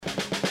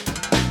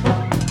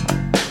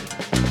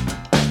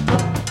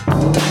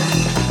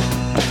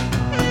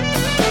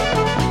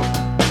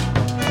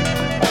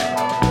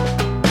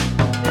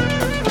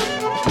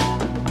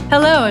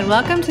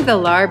Welcome to the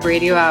LARB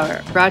Radio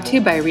Hour, brought to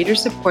you by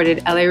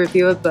reader-supported LA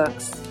Review of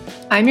Books.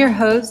 I'm your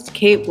host,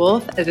 Kate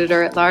Wolf,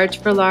 editor-at-large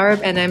for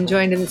LARB, and I'm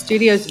joined in the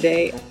studio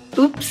today.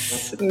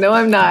 Oops, no,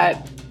 I'm not.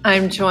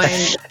 I'm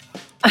joined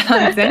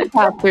on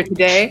Zencaster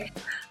today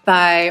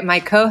by my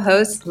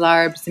co-host,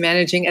 LARB's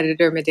managing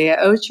editor, Medea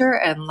Ocher,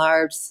 and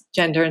LARB's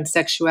gender and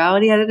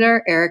sexuality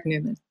editor, Eric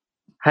Newman.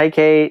 Hi,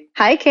 Kate.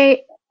 Hi,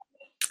 Kate.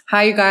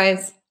 Hi, you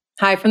guys.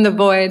 Hi from the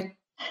void.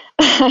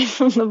 Hi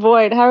from the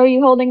void. How are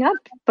you holding up,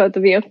 both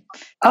of you?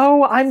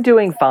 Oh, I'm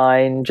doing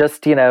fine.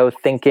 Just,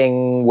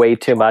 thinking way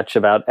too much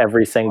about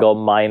every single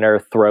minor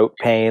throat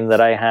pain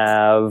that I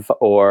have,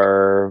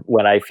 or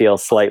when I feel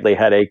slightly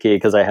headachy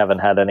because I haven't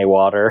had any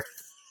water.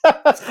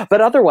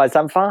 But otherwise,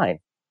 I'm fine.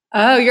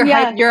 Oh, you're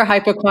a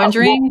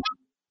hypochondriac?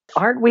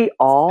 Aren't we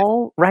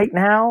all right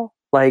now?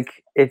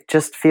 Like, it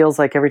just feels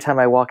like every time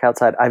I walk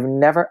outside, I've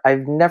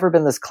never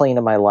been this clean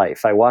in my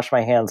life. I wash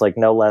my hands like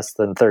no less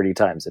than 30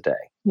 times a day.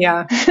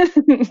 Yeah.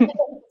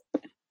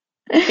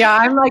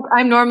 Yeah,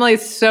 I'm normally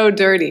so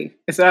dirty.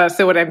 So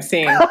what I'm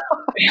seeing.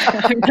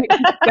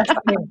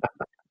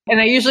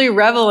 And I usually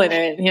revel in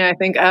it. I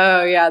think,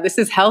 oh yeah, this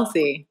is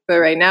healthy.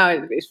 But right now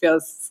it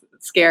feels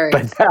scary.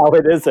 But now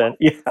it isn't.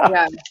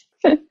 Yeah.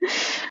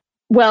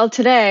 Well,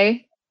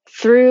 today,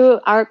 through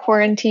our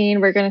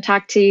quarantine, we're going to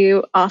talk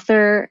to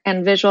author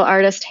and visual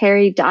artist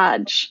Harry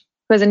Dodge,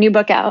 who has a new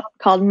book out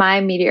called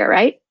My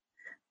Meteoric,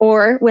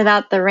 or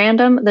Without the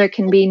Random, There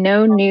Can Be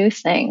No New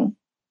Thing.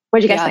 What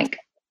do you guys think?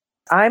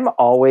 I'm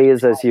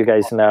always, as you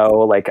guys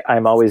know,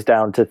 I'm always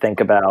down to think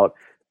about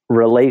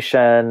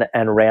relation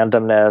and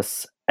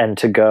randomness and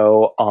to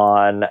go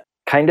on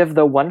kind of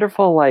the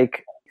wonderful,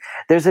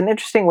 there's an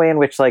interesting way in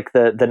which the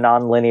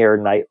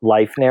nonlinear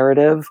life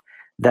narrative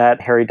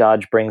that Harry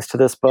Dodge brings to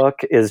this book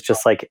is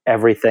just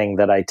everything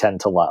that I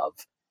tend to love.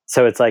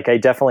 So it's I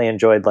definitely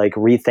enjoyed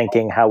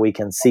rethinking how we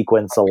can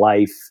sequence a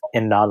life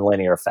in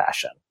nonlinear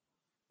fashion.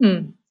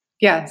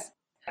 Yes.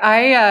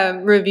 I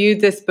reviewed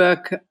this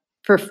book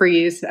for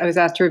Freeze. I was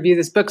asked to review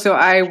this book. So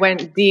I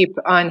went deep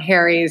on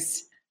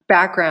Harry's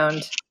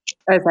background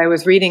as I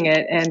was reading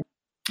it. And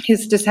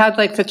he's just had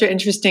such an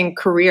interesting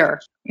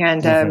career.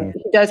 And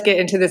he does get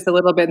into this a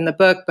little bit in the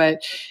book, but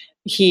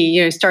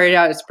he started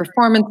out as a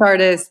performance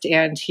artist,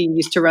 and he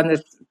used to run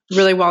this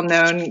really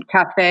well-known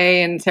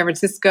cafe in San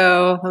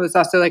Francisco. It was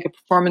also a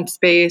performance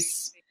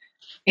space.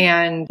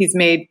 And he's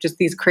made just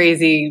these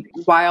crazy,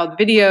 wild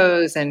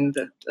videos, and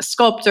a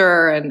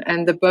sculptor.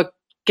 And the book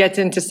gets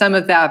into some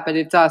of that, but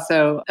it's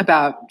also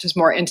about just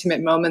more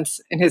intimate moments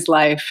in his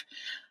life,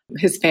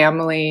 his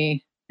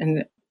family.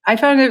 And I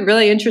found it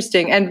really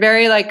interesting and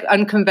very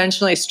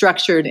unconventionally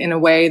structured in a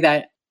way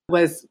that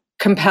was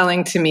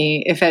compelling to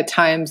me, if at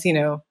times,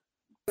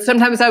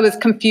 sometimes I was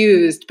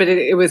confused, but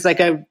it was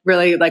a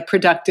really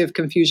productive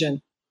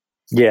confusion.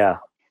 Yeah.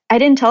 I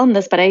didn't tell him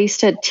this, but I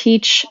used to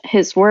teach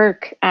his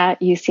work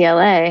at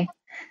UCLA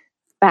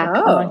back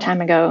a long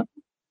time ago.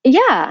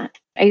 Yeah.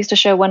 I used to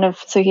show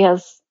so he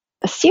has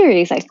a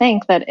series, I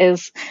think, that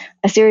is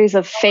a series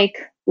of fake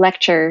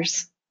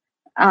lectures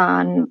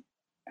on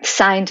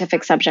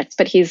scientific subjects,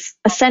 but he's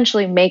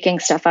essentially making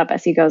stuff up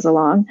as he goes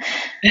along.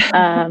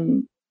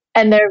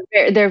 And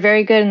they're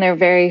very good, and they're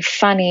very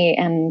funny,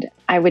 and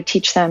I would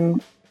teach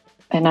them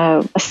in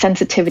a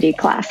sensitivity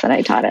class that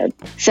I taught it.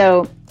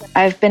 So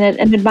I've been an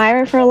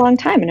admirer for a long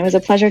time, and it was a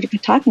pleasure to be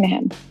talking to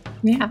him.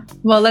 Yeah.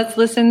 Well, let's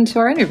listen to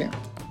our interview.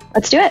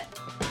 Let's do it.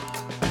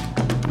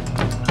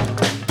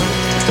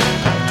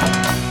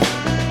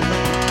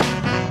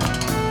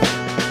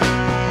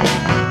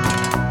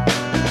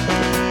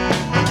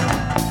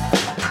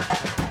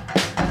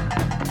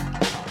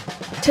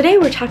 Today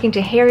we're talking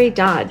to Harry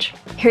Dodge.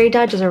 Harry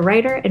Dodge is a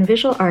writer and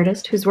visual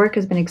artist whose work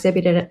has been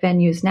exhibited at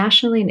venues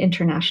nationally and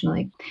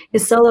internationally.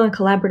 His solo and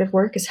collaborative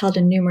work is held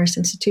in numerous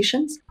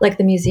institutions, like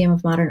the Museum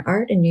of Modern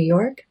Art in New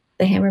York,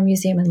 the Hammer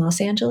Museum in Los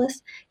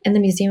Angeles, and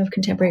the Museum of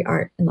Contemporary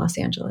Art in Los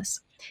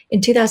Angeles.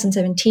 In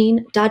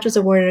 2017, Dodge was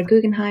awarded a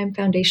Guggenheim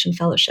Foundation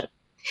Fellowship.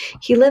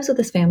 He lives with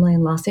his family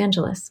in Los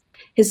Angeles.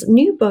 His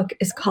new book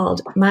is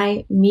called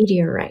My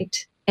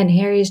Meteoric, and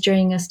Harry is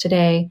joining us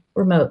today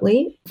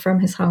remotely from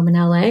his home in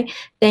LA.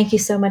 Thank you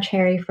so much,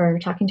 Harry, for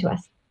talking to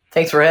us.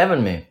 Thanks for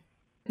having me.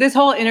 This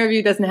whole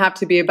interview doesn't have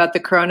to be about the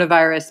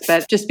coronavirus,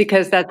 but just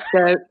because that's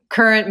the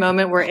current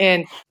moment we're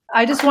in,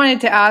 I just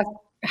wanted to ask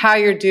how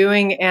you're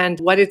doing and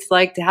what it's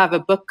like to have a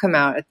book come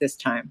out at this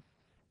time.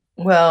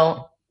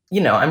 Well,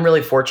 I'm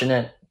really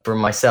fortunate for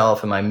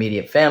myself and my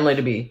immediate family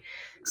to be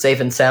safe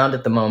and sound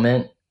at the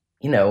moment.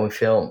 We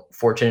feel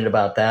fortunate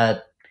about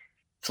that.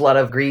 It's a lot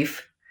of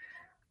grief,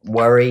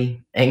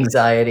 worry,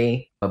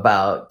 anxiety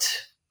about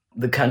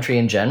the country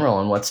in general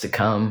and what's to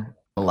come.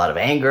 A lot of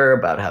anger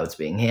about how it's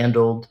being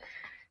handled.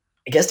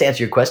 I guess to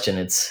answer your question,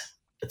 it's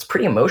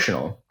pretty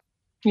emotional.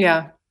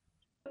 Yeah.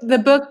 The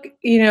book,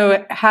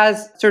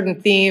 has certain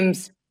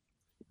themes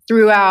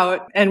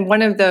throughout, and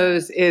one of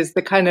those is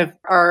the kind of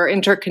our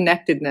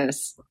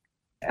interconnectedness.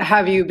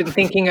 Have you been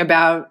thinking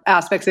about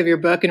aspects of your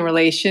book in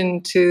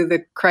relation to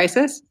the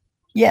crisis?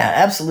 Yeah,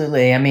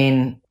 absolutely. I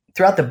mean,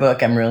 throughout the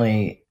book, I'm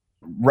really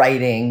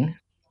writing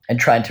and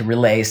trying to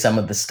relay some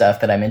of the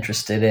stuff that I'm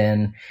interested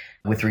in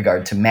with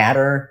regard to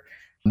matter,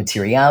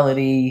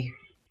 materiality,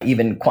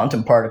 even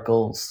quantum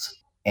particles.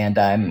 And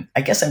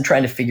I guess I'm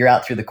trying to figure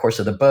out through the course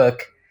of the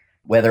book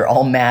whether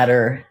all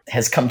matter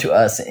has come to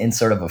us in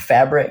sort of a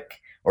fabric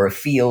or a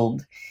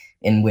field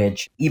in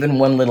which even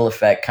one little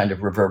effect kind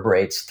of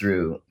reverberates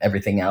through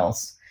everything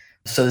else.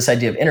 So this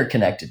idea of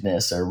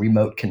interconnectedness or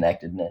remote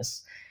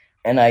connectedness.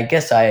 And I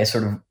guess I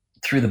sort of,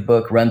 through the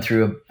book, run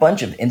through a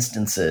bunch of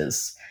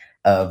instances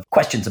of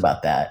questions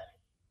about that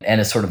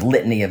and a sort of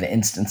litany of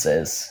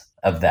instances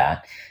of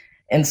that.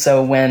 And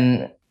so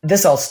when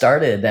this all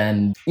started,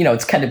 and,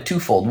 it's kind of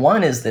twofold.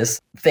 One is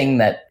this thing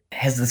that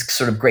has this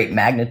sort of great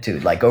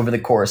magnitude, like over the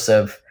course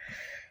of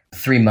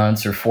 3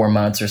 months or 4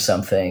 months or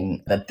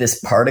something, that this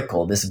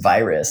particle, this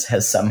virus,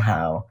 has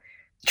somehow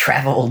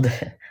traveled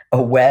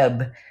a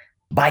web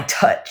by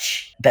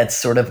touch that's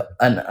sort of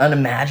an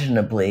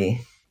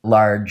unimaginably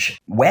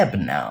large web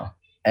now.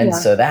 And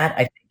so that, I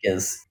think,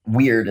 is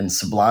weird and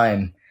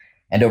sublime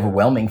and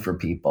overwhelming for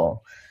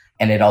people.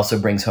 And it also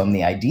brings home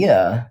the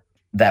idea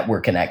that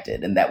we're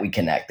connected and that we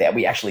connect, that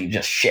we actually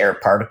just share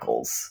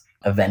particles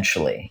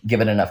eventually,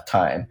 give it enough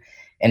time.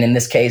 And in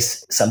this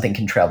case, something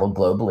can travel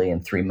globally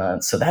in 3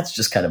 months. So that's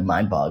just kind of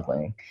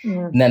mind-boggling.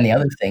 And then the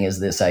other thing is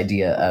this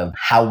idea of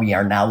how we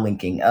are now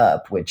linking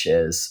up, which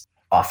is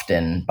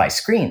often by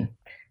screen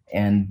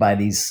and by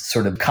these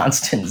sort of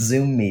constant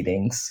Zoom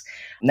meetings.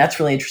 And that's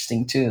really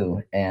interesting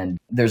too. And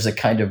there's a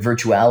kind of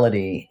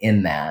virtuality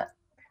in that.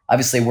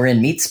 Obviously, we're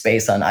in meat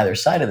space on either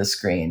side of the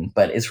screen,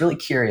 but it's really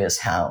curious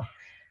how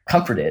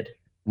comforted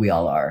we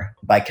all are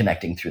by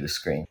connecting through the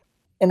screen.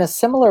 In a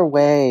similar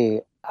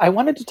way, I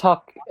wanted to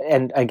talk,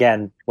 and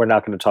again, we're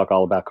not going to talk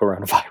all about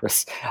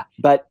coronavirus,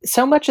 but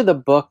so much of the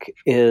book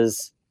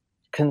is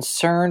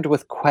concerned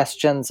with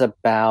questions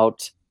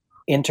about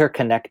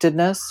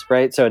interconnectedness,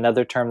 right? So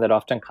another term that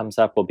often comes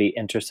up will be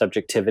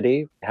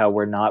intersubjectivity, how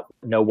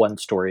no one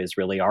story is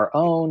really our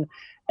own.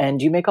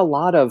 And you make a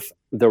lot of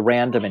the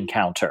random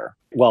encounter.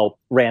 Well,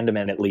 random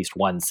in at least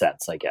one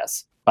sense, I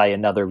guess. By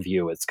another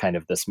view, it's kind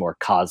of this more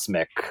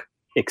cosmic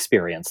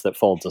experience that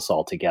folds us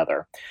all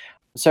together.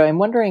 So I'm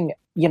wondering,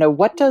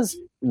 what does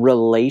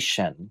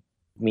relation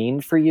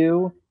mean for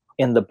you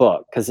in the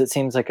book? Because it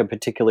seems like a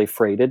particularly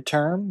freighted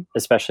term,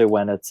 especially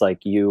when it's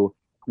like you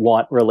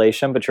want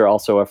relation, but you're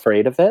also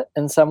afraid of it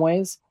in some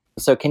ways.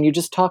 So can you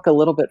just talk a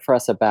little bit for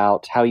us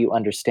about how you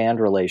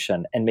understand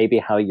relation and maybe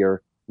how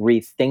you're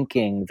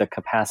rethinking the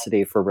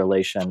capacity for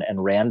relation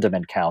and random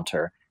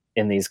encounter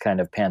in these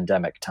kind of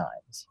pandemic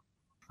times?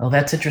 Oh,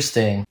 that's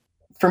interesting.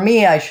 For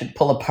me, I should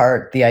pull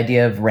apart the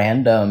idea of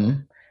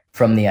random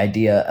from the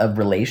idea of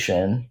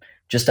relation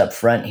just up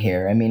front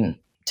here. I mean,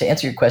 to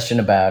answer your question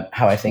about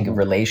how I think of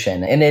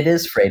relation, and it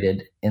is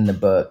freighted in the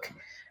book,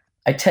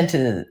 I tend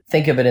to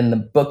think of it in the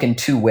book in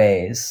two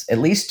ways, at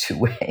least two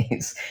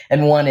ways.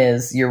 And one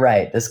is, you're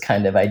right, this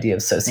kind of idea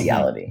of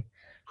sociality,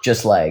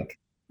 just like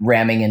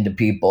ramming into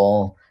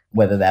people,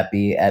 whether that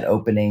be at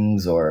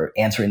openings or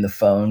answering the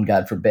phone,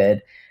 God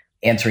forbid,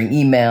 answering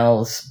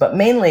emails. But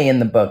mainly in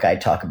the book, I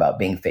talk about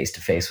being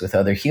face-to-face with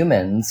other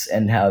humans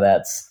and how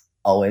that's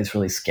always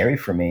really scary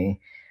for me.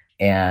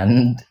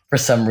 And for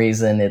some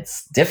reason,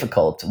 it's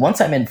difficult.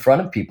 Once I'm in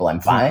front of people, I'm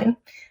fine.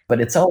 But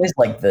it's always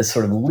like the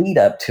sort of lead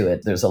up to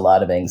it. There's a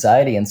lot of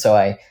anxiety. And so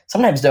I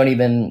sometimes don't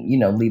even,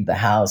 leave the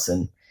house.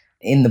 And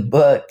in the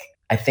book,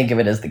 I think of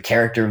it as the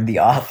character of the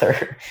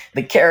author.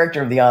 The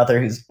character of the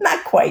author, who's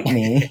not quite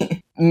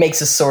me,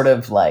 makes a sort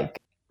of like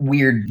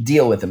weird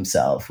deal with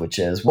himself, which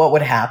is what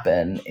would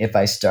happen if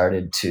I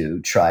started to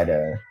try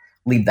to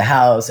leave the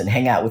house and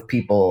hang out with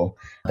people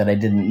that I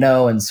didn't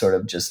know and sort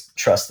of just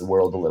trust the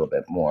world a little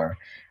bit more.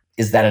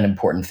 Is that an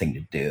important thing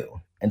to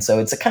do? And so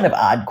it's a kind of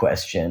odd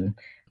question.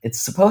 It's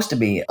supposed to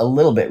be a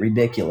little bit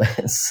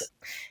ridiculous.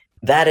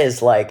 That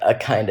is like a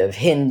kind of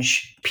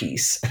hinge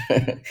piece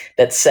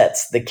that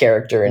sets the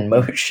character in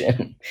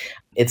motion.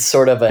 It's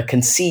sort of a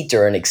conceit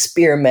or an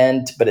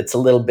experiment, but it's a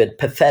little bit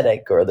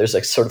pathetic, or there's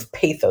a sort of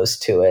pathos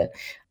to it.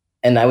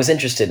 And I was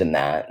interested in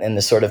that, and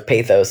the sort of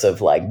pathos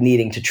of like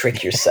needing to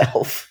trick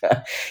yourself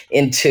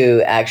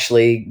into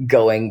actually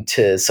going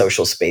to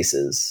social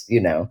spaces,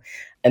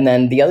 And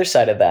then the other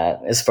side of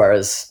that, as far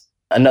as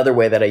another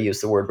way that I use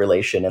the word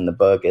relation in the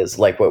book, is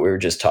like what we were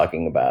just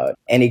talking about,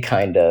 any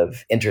kind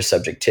of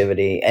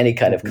intersubjectivity, any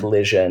kind of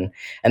collision.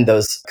 And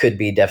those could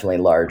be definitely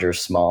large or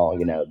small,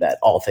 that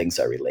all things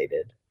are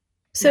related.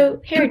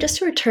 So, Harry, just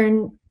to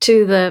return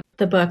to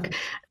the book,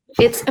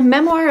 it's a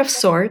memoir of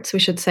sorts, we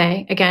should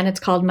say. Again,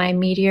 it's called My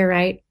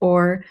Meteorite,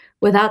 or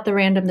Without the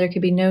Random, There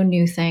Could Be No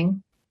New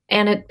Thing.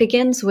 And it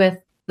begins with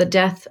the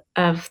death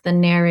of the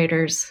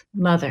narrator's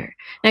mother.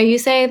 Now, you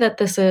say that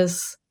this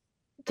is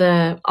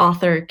the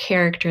author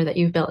character that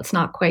you've built. It's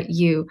not quite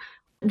you.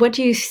 What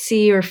do you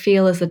see or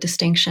feel as the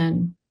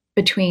distinction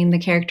between the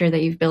character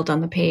that you've built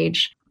on the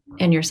page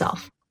and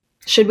yourself?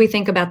 Should we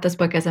think about this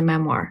book as a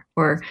memoir,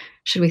 or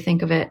should we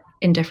think of it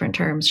in different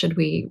terms? Should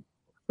we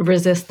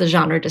resist the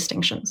genre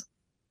distinctions?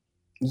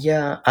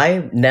 Yeah,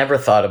 I never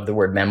thought of the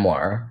word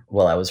memoir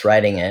while I was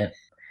writing it.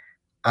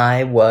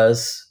 I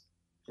was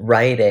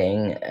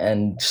writing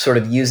and sort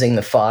of using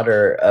the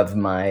fodder of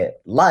my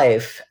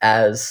life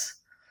as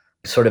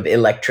sort of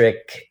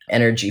electric,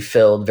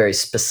 energy-filled, very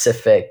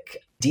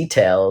specific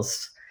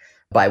details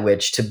by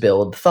which to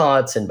build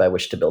thoughts and by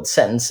which to build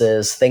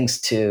sentences,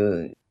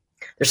 they're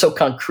so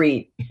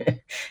concrete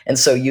and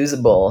so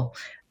usable.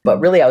 But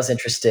really, I was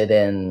interested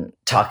in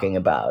talking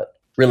about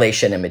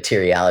relation and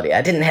materiality.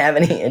 I didn't have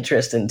any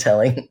interest in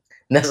telling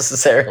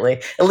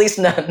necessarily, at least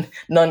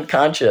none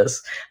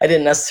conscious. I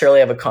didn't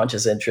necessarily have a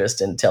conscious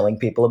interest in telling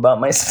people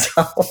about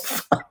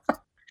myself.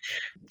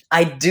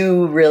 I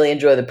do really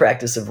enjoy the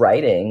practice of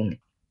writing.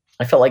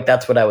 I felt like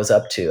that's what I was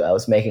up to. I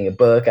was making a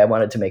book. I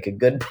wanted to make a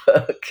good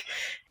book.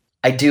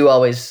 I do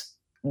always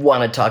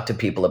want to talk to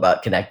people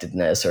about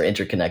connectedness or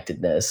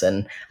interconnectedness.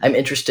 And I'm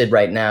interested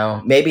right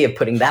now, maybe of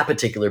putting that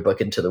particular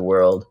book into the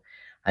world.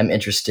 I'm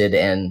interested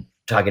in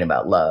talking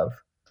about love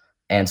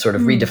and sort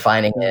of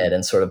redefining it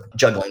and sort of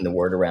juggling the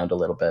word around a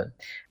little bit.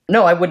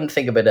 No, I wouldn't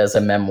think of it as a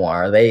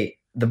memoir. The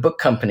book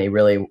company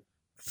really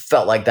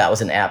felt like that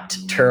was an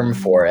apt term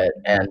for it.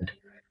 And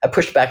I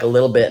pushed back a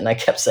little bit and I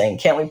kept saying,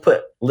 can't we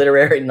put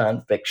literary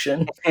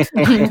nonfiction?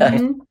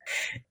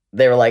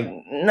 They were like,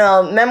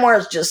 no, memoir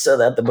is just so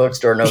that the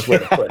bookstore knows where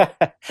to put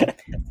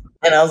it.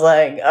 And I was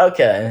like,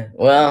 okay,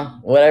 well,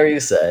 whatever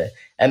you say.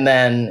 And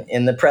then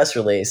in the press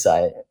release,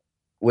 I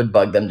would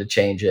bug them to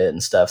change it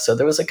and stuff. So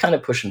there was a kind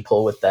of push and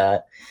pull with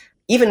that.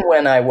 Even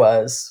when I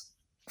was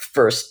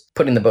first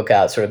putting the book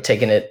out, sort of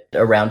taking it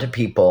around to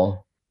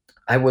people,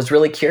 I was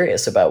really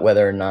curious about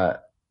whether or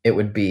not it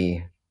would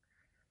be,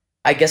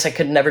 I guess I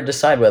could never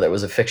decide whether it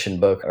was a fiction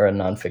book or a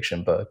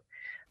nonfiction book.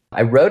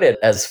 I wrote it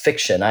as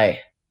fiction.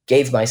 I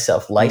gave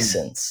myself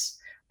license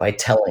by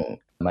telling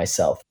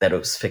myself that it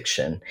was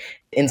fiction.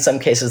 In some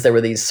cases, there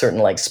were these certain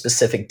like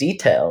specific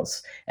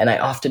details, and I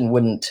often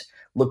wouldn't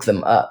look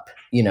them up.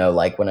 You know,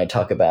 like when I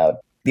talk about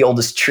the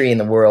oldest tree in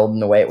the world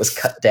and the way it was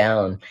cut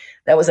down,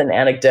 that was an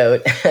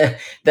anecdote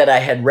that I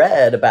had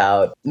read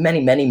about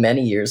many, many,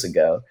 many years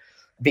ago,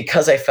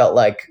 because I felt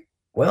like,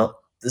 well,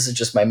 this is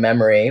just my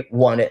memory.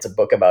 One, it's a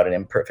book about an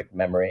imperfect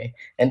memory.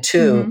 And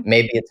two,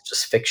 maybe it's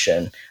just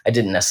fiction. I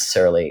didn't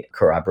necessarily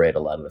corroborate a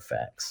lot of the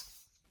facts.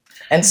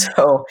 And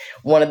so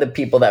one of the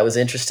people that was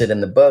interested in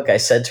the book, I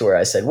said to her,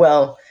 I said,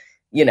 well,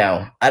 you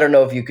know, I don't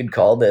know if you could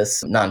call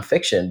this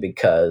nonfiction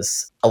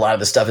because a lot of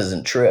the stuff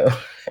isn't true.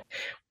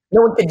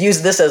 No one could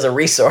use this as a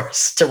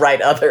resource to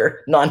write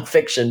other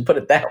nonfiction, put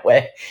it that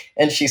way.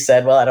 And she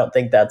said, well, I don't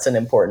think that's an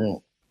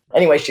important...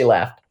 Anyway, she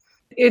laughed.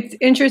 It's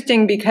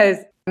interesting because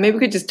maybe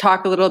we could just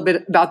talk a little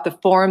bit about the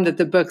form that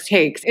the book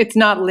takes. It's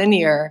not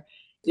linear.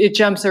 It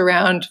jumps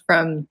around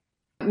from,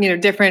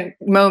 different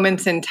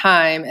moments in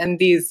time. And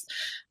these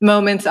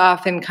moments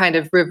often kind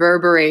of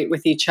reverberate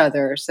with each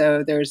other.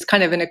 So there's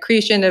kind of an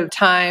accretion of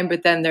time,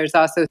 but then there's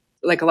also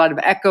like a lot of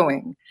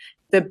echoing.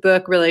 The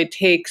book really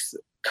takes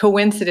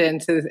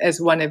coincidence as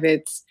one of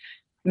its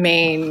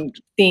main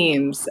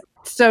themes.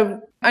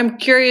 So I'm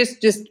curious,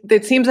 just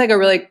it seems like a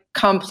really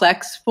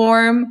complex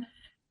form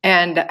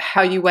and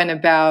how you went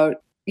about,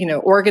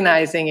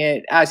 organizing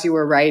it as you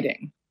were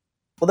writing.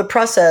 Well, the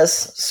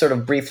process sort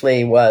of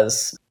briefly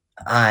was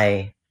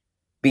I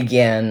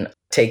began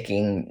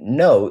taking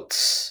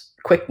notes,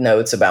 quick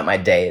notes about my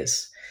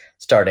days,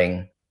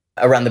 starting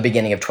around the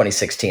beginning of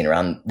 2016,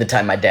 around the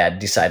time my dad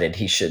decided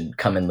he should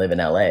come and live in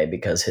LA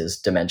because his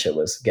dementia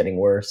was getting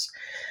worse.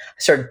 I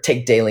started to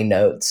take daily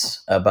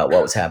notes about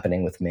what was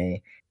happening with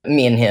me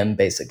and him,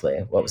 basically,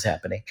 what was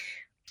happening.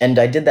 And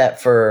I did that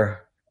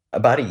for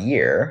about a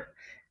year.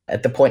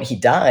 At the point he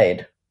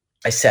died,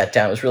 I sat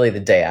down. It was really the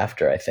day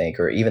after, I think,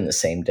 or even the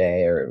same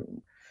day or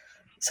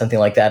something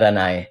like that. And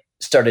I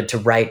started to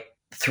write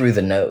through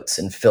the notes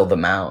and fill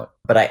them out.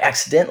 But I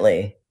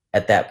accidentally,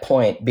 at that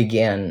point,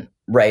 began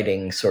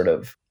writing sort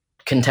of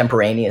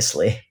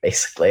contemporaneously,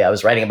 basically. I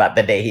was writing about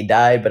the day he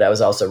died, but I was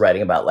also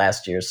writing about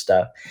last year's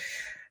stuff.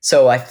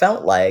 So I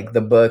felt like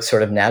the book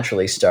sort of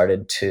naturally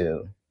started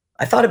to,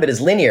 I thought of it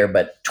as linear,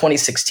 but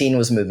 2016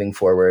 was moving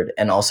forward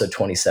and also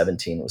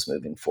 2017 was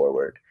moving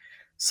forward.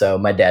 So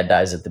my dad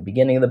dies at the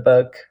beginning of the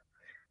book,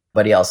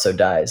 but he also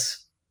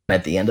dies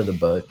at the end of the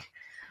book.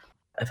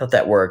 I thought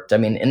that worked. I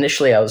mean,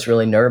 initially I was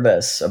really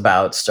nervous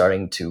about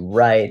starting to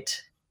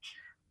write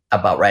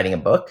about writing a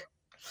book.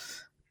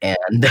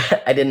 And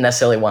I didn't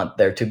necessarily want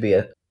there to be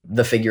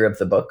the figure of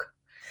the book.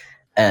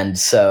 And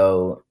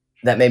so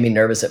that made me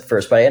nervous at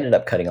first, but I ended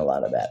up cutting a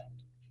lot of that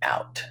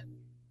out.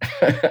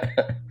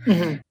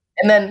 And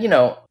then,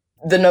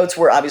 the notes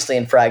were obviously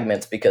in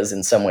fragments because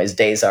in some ways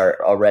days are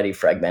already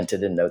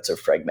fragmented and notes are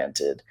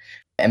fragmented.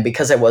 And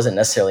because I wasn't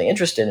necessarily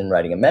interested in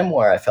writing a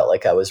memoir, I felt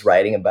like I was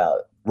writing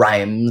about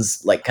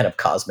rhymes, like kind of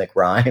cosmic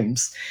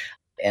rhymes,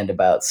 and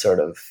about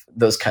sort of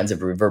those kinds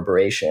of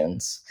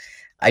reverberations.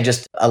 I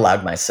just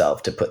allowed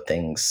myself to put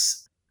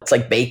things, it's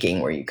like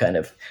baking where you kind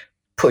of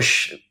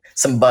push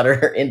some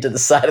butter into the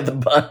side of the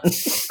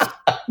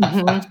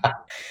bun.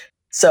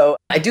 So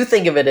I do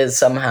think of it as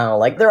somehow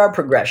like there are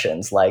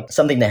progressions, like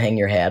something to hang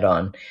your hat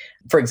on.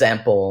 For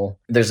example,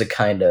 there's a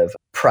kind of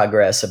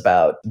progress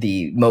about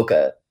the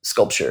mocha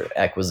sculpture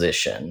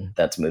acquisition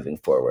that's moving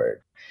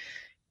forward.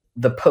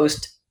 The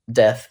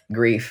post-death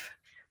grief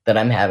that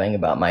I'm having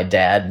about my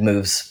dad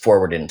moves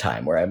forward in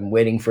time, where I'm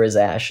waiting for his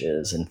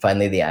ashes, and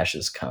finally the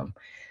ashes come.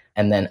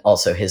 And then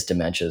also his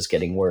dementia is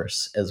getting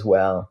worse as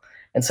well.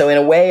 And so in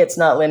a way it's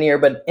not linear,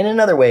 but in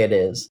another way it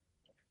is.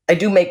 I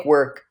do make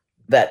work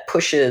that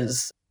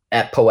pushes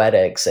at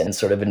poetics and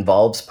sort of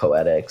involves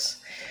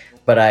poetics,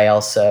 but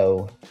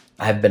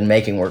I've been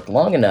making work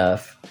long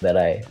enough that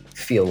I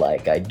feel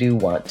like I do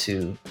want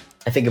to,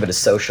 I think of it as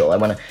social. I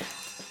want to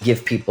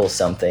give people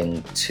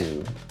something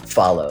to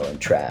follow and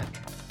track,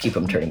 keep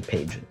them turning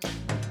pages.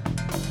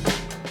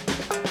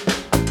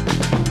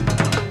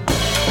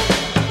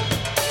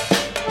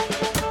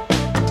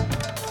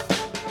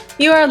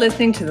 You are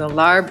listening to the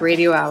LARB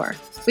Radio Hour.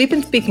 We've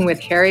been speaking with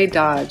Harry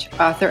Dodge,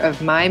 author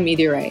of My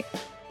Meteorite.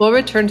 We'll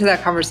return to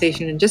that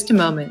conversation in just a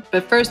moment,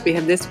 but first we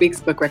have this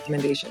week's book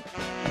recommendation.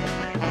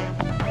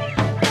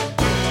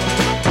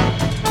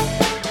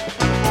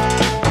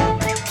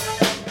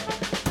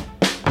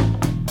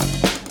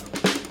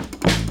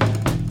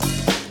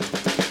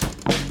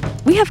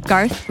 We have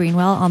Garth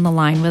Greenwell on the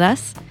line with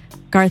us.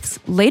 Garth's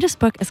latest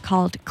book is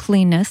called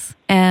Cleanness,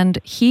 and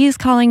he's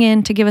calling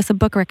in to give us a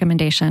book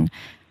recommendation.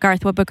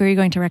 Garth, what book are you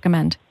going to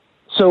recommend?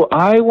 So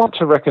I want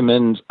to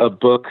recommend a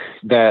book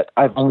that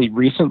I've only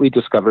recently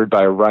discovered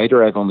by a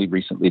writer I've only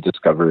recently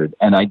discovered,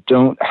 and I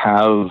don't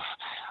have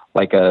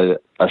like a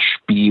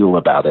spiel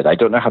about it. I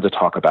don't know how to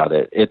talk about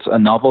it. It's a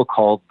novel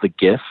called The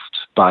Gift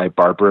by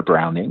Barbara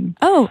Browning.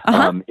 Oh,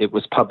 It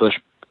was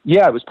published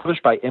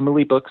by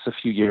Emily Books a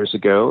few years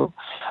ago.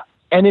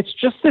 And it's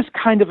just this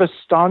kind of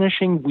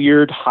astonishing,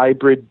 weird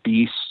hybrid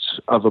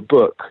beast of a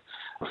book,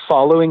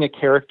 following a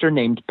character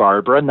named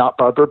Barbara, not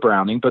Barbara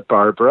Browning, but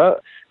Barbara,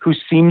 who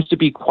seems to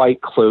be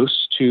quite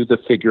close to the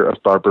figure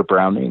of Barbara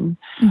Browning,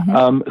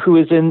 who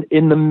is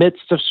in the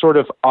midst of sort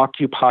of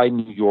Occupy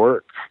New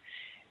York,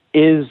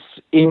 is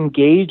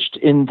engaged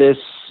in this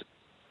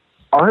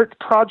art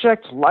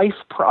project, life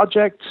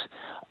project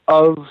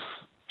of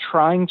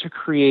trying to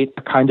create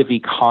a kind of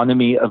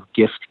economy of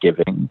gift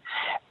giving.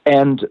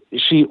 And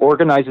she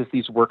organizes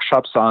these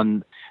workshops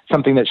on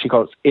something that she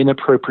calls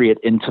inappropriate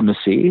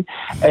intimacy,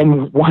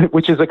 and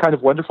which is a kind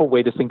of wonderful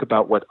way to think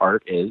about what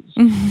art is.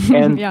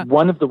 And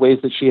one of the ways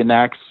that she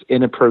enacts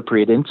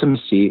inappropriate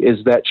intimacy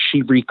is that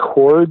she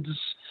records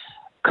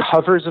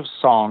covers of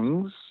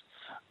songs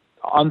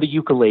on the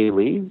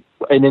ukulele,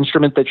 an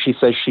instrument that she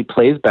says she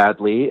plays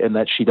badly and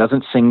that she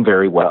doesn't sing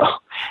very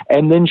well.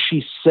 And then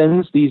she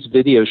sends these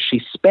videos,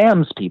 she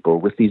spams people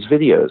with these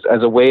videos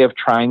as a way of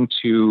trying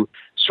to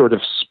sort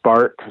of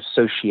spark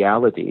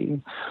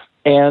sociality.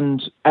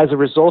 And as a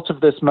result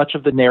of this, much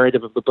of the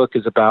narrative of the book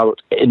is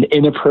about an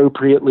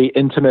inappropriately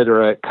intimate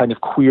or a kind of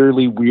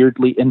queerly,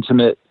 weirdly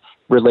intimate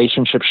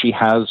relationship she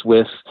has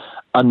with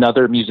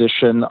another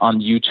musician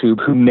on YouTube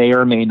who may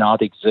or may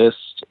not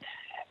exist.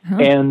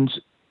 And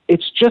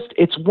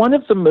it's one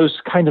of the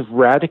most kind of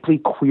radically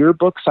queer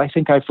books I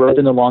think I've read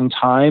in a long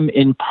time,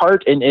 in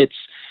part in its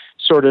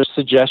sort of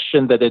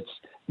suggestion that its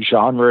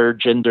genre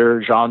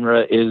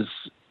is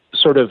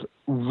sort of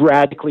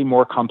radically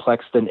more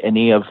complex than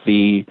any of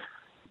the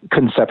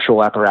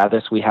conceptual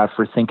apparatus we have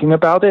for thinking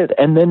about it.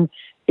 And then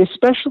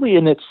especially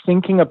in its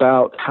thinking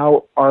about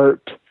how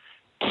art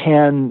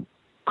can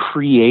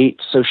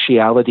create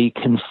sociality,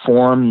 can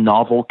form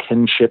novel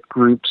kinship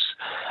groups.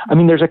 I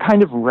mean, there's a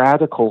kind of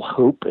radical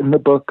hope in the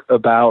book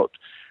about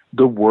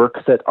the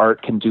work that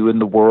art can do in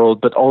the world,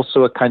 but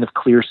also a kind of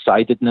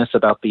clear-sightedness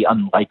about the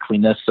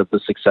unlikeliness of the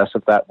success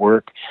of that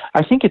work.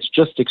 I think it's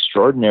just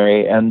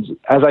extraordinary. And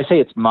as I say,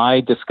 it's my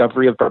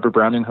discovery of Barbara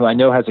Browning, who I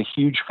know has a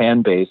huge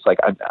fan base. Like,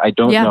 I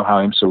don't know how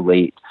I'm so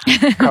late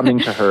coming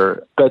to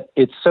her, but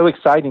it's so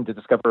exciting to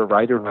discover a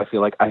writer who I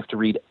feel like I have to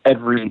read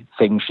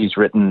everything she's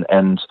written.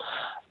 And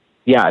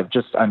yeah,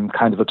 I'm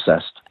kind of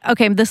obsessed.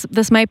 Okay,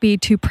 this might be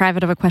too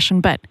private of a question,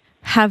 but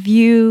have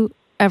you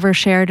ever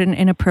shared an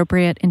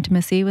inappropriate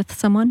intimacy with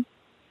someone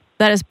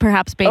that is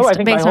perhaps based on I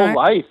think my whole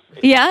life.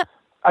 Yeah?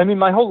 I mean,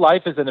 my whole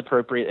life is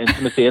inappropriate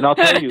intimacy. And I'll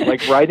tell you,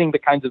 like, writing the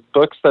kinds of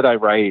books that I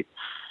write,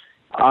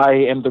 I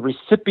am the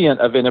recipient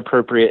of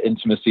inappropriate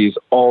intimacies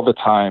all the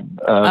time.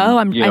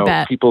 I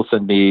bet. People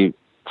send me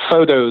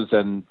photos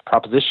and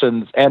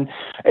propositions. And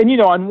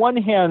on one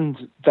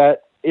hand,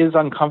 that is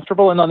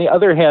uncomfortable. And on the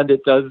other hand,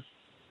 it does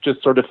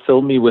just sort of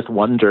fill me with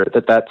wonder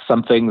that that's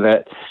something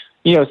that,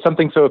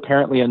 something so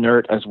apparently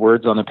inert as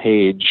words on a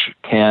page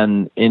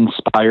can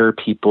inspire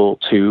people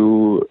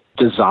to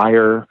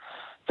desire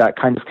that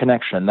kind of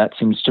connection. That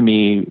seems to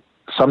me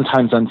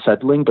sometimes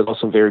unsettling, but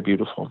also very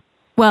beautiful.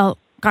 Well,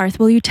 Garth,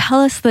 will you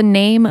tell us the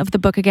name of the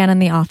book again and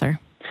the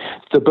author?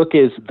 The book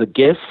is The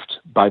Gift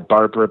by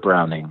Barbara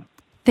Browning.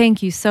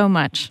 Thank you so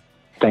much.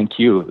 Thank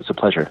you. It was a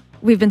pleasure.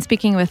 We've been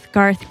speaking with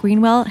Garth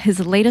Greenwell. His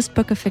latest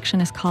book of fiction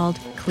is called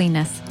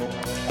Cleanness.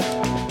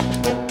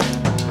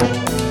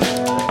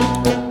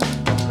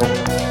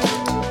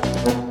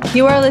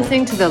 You are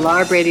listening to the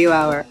LARB Radio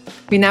Hour.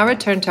 We now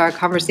return to our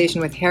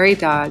conversation with Harry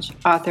Dodge,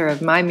 author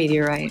of My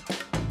Meteorite.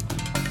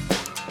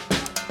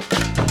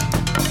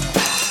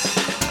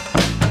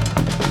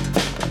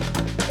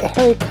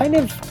 So kind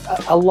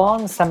of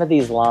along some of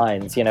these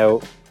lines,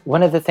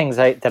 one of the things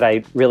that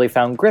I really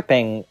found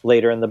gripping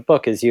later in the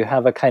book is you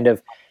have a kind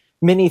of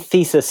mini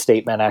thesis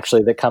statement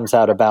actually that comes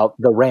out about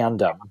the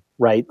random,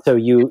 right? So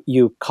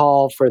you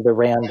call for the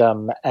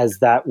random as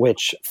that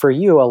which for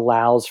you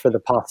allows for the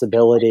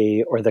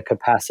possibility or the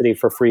capacity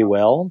for free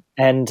will.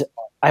 And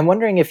I'm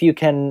wondering if you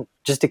can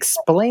just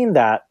explain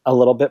that a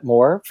little bit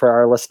more for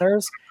our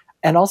listeners,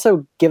 and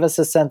also give us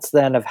a sense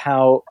then of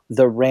how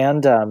the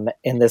random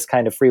in this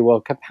kind of free will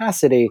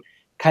capacity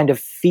kind of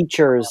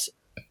features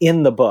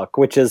in the book,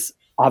 which is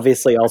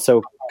obviously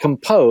also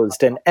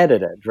composed and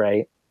edited,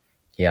 right?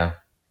 Yeah.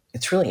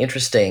 It's really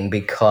interesting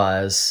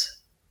because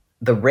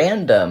the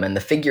random and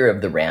the figure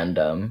of the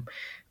random,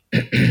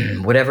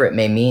 whatever it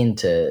may mean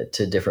to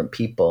different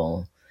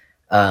people,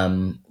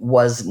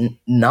 was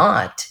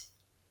not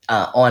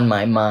on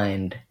my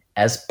mind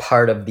as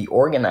part of the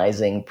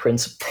organizing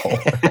principle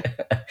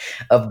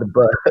of the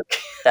book.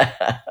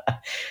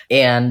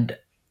 And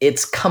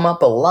it's come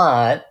up a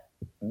lot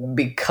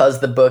because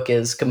the book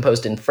is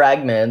composed in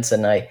fragments,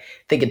 and I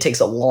think it takes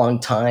a long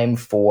time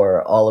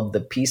for all of the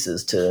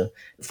pieces to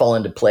fall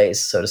into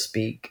place, so to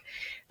speak.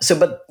 So,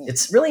 but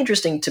it's really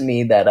interesting to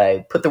me that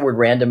I put the word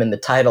random in the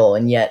title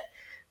and yet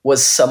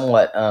was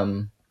somewhat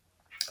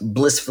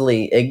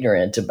blissfully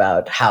ignorant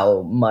about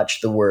how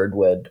much the word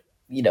would,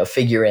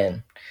 figure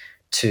in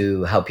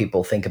to how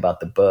people think about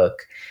the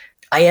book.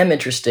 I am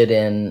interested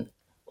in,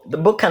 the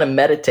book kind of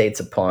meditates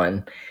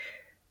upon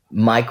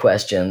my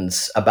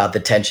questions about the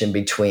tension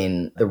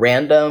between the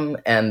random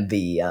and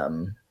the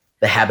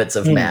habits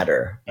of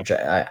matter, which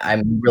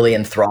I'm really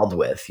enthralled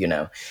with.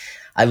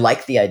 I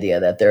like the idea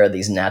that there are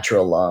these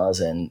natural laws,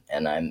 and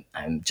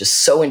I'm just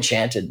so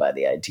enchanted by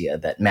the idea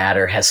that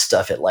matter has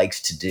stuff it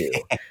likes to do,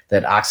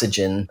 that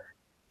oxygen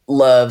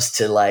loves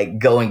to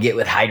go and get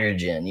with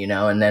hydrogen,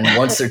 and then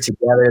once they're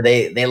together,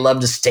 they love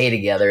to stay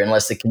together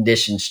unless the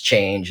conditions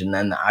change, and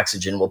then the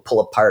oxygen will pull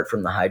apart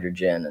from the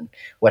hydrogen and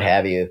what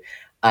have you.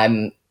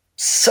 I'm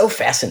so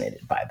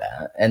fascinated by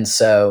that. And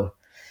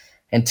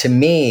to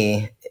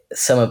me,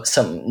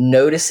 some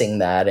noticing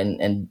that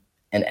and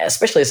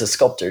especially as a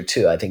sculptor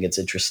too, I think it's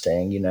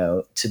interesting,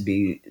 to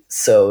be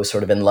so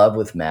sort of in love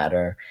with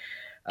matter.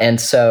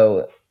 And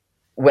so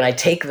when I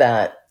take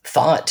that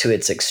thought to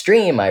its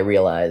extreme, I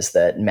realize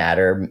that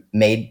matter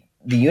made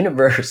the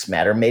universe,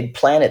 matter made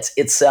planets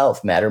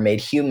itself, matter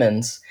made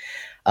humans.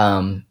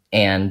 And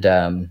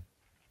I'm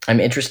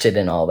interested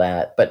in all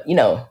that. But,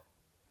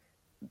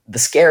 the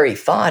scary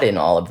thought in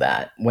all of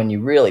that, when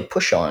you really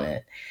push on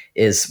it,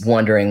 is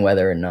wondering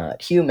whether or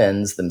not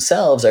humans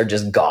themselves are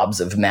just gobs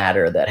of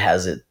matter that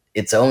has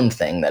its own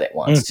thing that it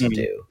wants to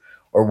do,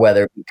 or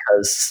whether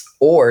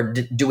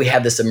do we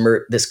have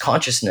this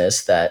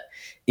consciousness that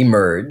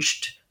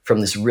emerged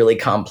from this really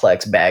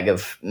complex bag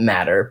of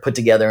matter put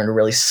together in a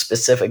really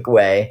specific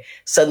way.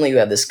 Suddenly you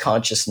have this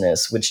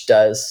consciousness which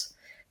does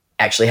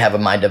actually have a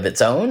mind of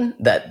its own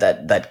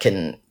that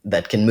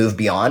can move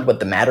beyond what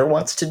the matter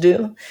wants to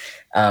do.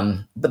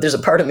 But there's a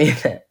part of me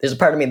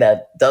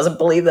that doesn't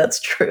believe that's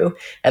true,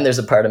 and there's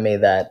a part of me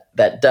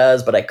that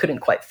does. But I couldn't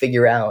quite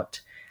figure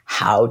out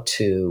how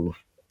to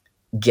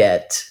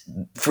get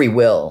free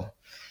will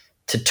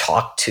to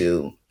talk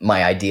to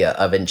my idea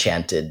of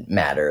enchanted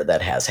matter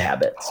that has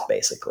habits,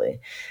 basically.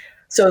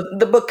 So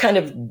the book kind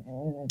of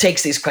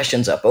takes these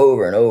questions up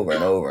over and over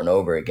and over and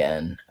over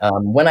again.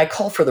 When I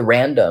call for the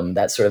random,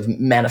 that sort of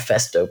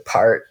manifesto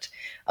part,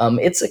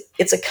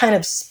 it's a kind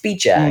of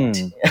speech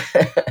act,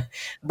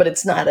 but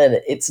it's not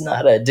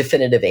a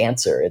definitive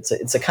answer.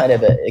 It's a kind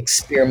of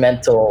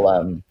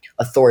experimental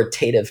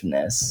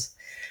authoritativeness.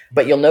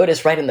 But you'll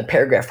notice right in the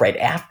paragraph right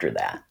after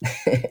that,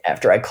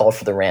 after I call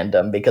for the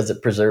random because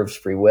it preserves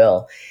free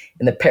will,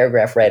 in the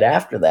paragraph right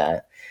after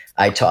that,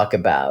 I talk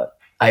about,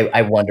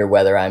 I wonder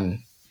whether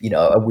I'm,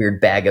 a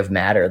weird bag of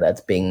matter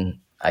that's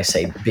being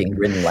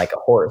ridden like a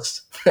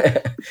horse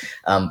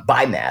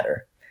by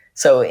matter.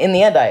 So in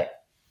the end, I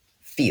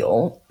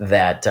feel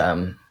that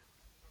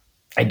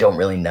I don't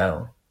really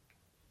know.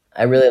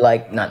 I really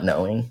like not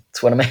knowing.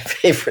 It's one of my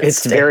favorite It's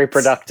states. very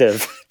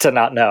productive to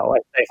not know, I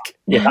think.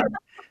 Yeah.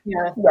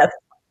 Yeah. Yes.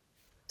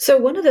 So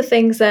one of the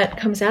things that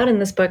comes out in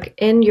this book,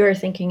 in your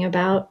thinking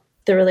about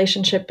the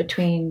relationship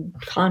between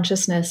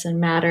consciousness and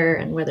matter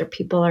and whether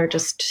people are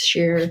just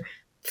sheer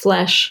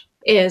flesh,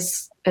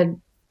 is a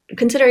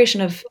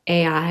consideration of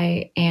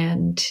AI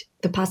and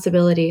the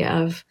possibility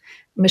of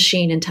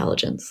machine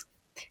intelligence.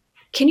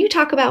 Can you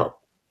talk about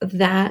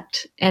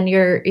that and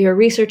your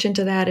research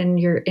into that and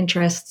your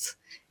interests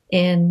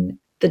in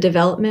the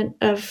development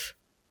of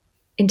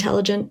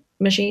intelligent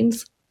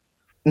machines?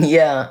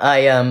 Yeah, I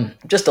am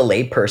just a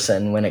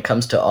layperson when it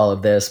comes to all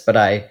of this, but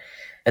I,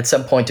 at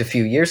some point a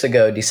few years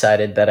ago,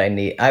 decided that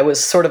I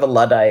was sort of a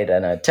Luddite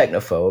and a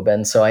technophobe,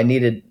 and so I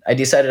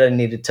decided I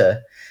needed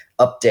to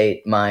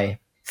update my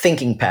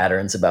thinking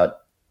patterns about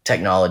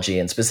technology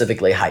and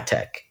specifically high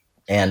tech.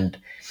 And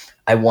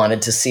I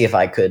wanted to see if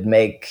I could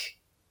make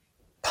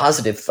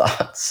positive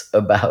thoughts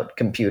about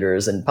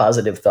computers and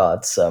positive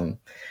thoughts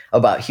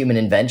about human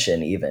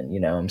invention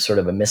even. I'm sort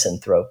of a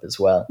misanthrope as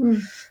well.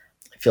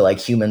 I feel like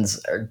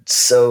humans are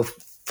so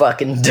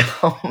fucking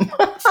dumb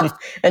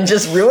and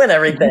just ruin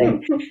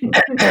everything.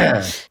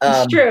 It's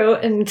true,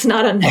 and it's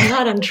not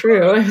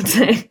untrue, I would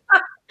say.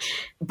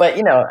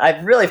 But,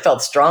 I've really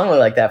felt strongly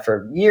like that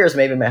for years,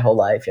 maybe my whole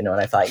life, and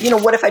I thought,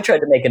 what if I tried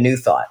to make a new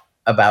thought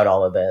about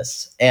all of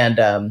this? And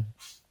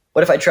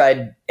what if I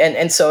tried,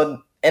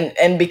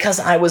 and because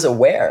I was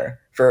aware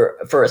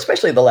for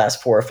especially the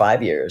last 4 or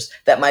 5 years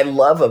that my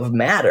love of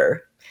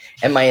matter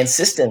and my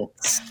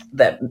insistence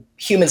that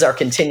humans are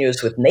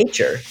continuous with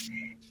nature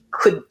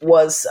it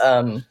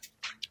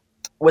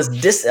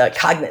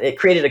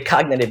created a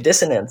cognitive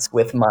dissonance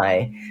with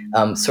my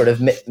sort of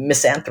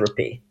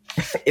misanthropy,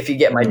 if you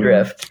get my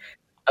drift.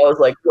 I was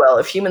like, well,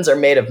 if humans are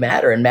made of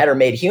matter and matter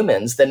made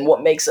humans, then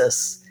what makes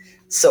us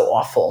so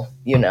awful,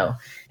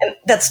 And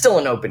that's still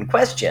an open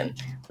question,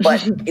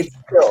 but it's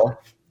still,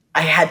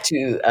 I had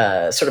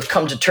to sort of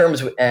come to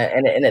terms with,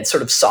 and it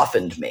sort of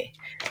softened me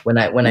when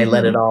I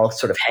let it all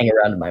sort of hang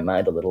around in my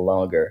mind a little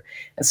longer.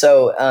 And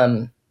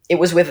so it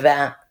was with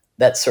that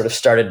sort of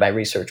started my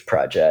research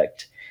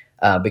project,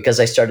 because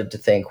I started to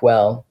think,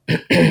 well,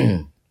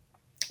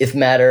 if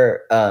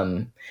matter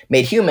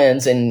made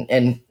humans,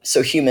 and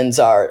so humans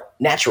are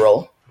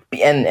natural,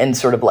 and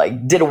sort of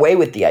like did away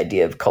with the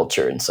idea of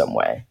culture in some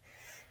way,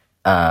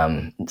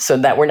 so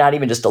that we're not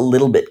even just a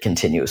little bit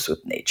continuous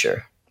with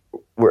nature,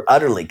 we're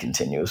utterly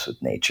continuous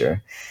with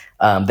nature,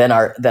 then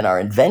our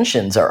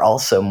inventions are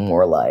also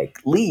more like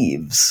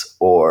leaves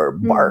or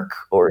bark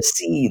or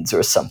seeds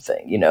or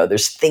something.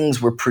 There's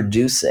things we're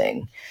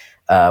producing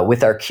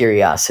with our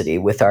curiosity,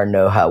 with our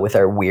know-how, with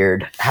our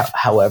weird,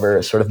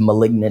 however sort of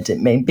malignant it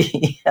may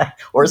be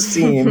or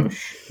seem,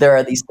 there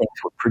are these things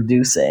we're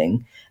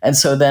producing. And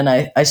so then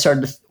I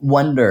started to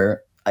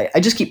wonder, I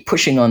just keep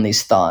pushing on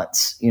these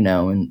thoughts,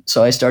 and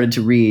so I started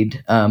to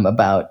read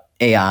about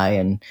AI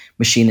and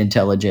machine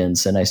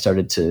intelligence, and I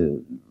started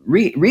to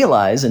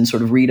realize and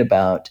sort of read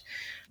about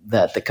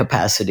that the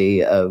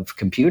capacity of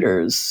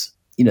computers,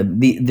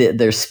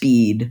 their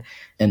speed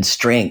and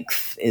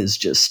strength is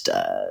just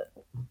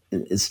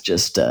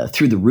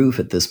through the roof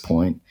at this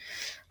point,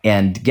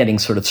 and getting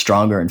sort of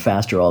stronger and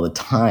faster all the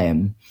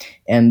time,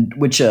 and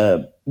which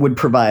would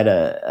provide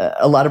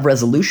a lot of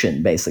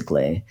resolution,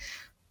 basically.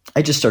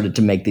 I just started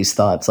to make these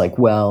thoughts like,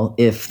 well,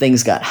 if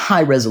things got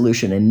high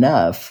resolution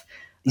enough,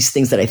 these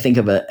things that I think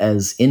of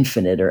as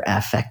infinite or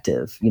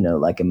affective,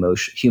 like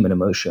emotion, human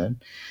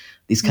emotion,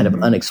 these kind of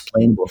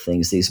unexplainable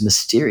things, these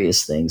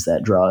mysterious things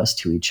that draw us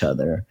to each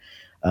other.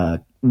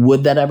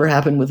 Would that ever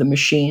happen with a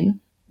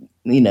machine,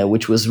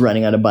 which was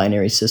running on a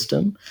binary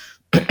system,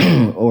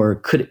 or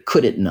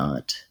could it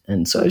not?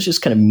 And so I was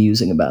just kind of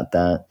musing about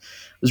that.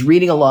 I was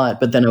reading a lot,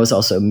 but then I was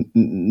also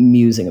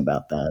musing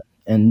about that.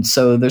 And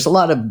so there's a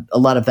lot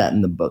of that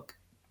in the book.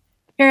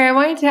 Harry, I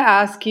wanted to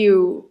ask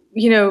you,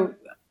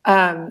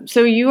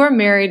 so you are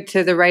married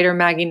to the writer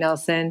Maggie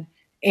Nelson,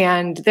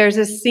 and there's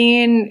a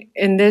scene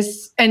in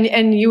this,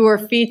 and you were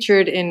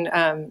featured in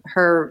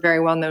her very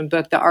well-known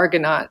book, The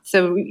Argonaut.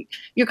 So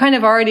you kind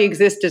of already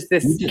exist as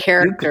this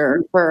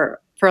character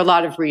for a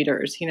lot of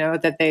readers,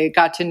 that they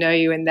got to know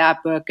you in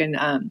that book.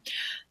 And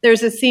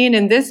there's a scene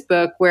in this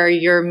book where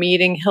you're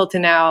meeting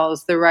Hilton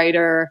Owls, the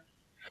writer,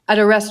 at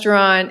a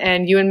restaurant,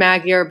 and you and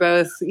Maggie are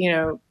both,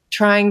 you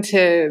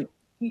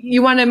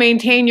want to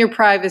maintain your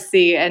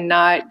privacy and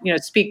not,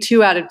 speak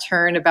too out of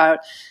turn about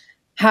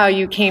how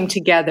you came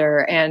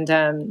together.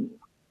 And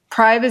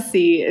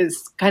privacy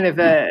is kind of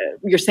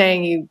you're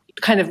saying you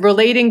kind of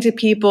relating to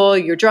people,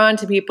 you're drawn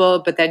to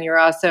people, but then you're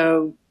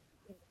also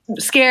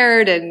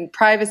scared, and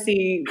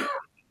privacy,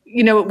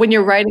 when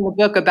you're writing a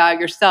book about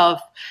yourself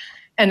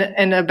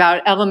and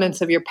about elements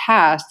of your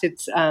past,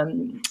 it's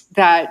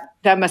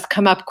that must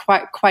come up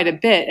quite a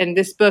bit. And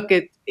this book,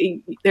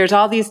 there's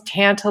all these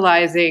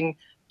tantalizing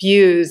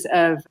views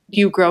of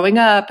you growing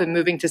up and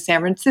moving to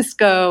San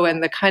Francisco,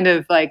 and the kind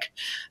of like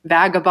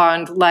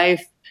vagabond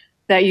life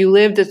that you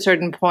lived at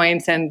certain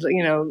points, and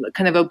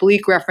kind of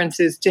oblique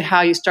references to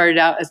how you started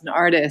out as an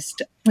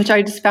artist, which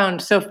I just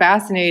found so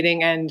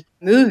fascinating and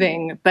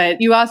moving.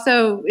 But you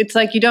also, it's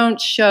like you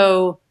don't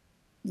show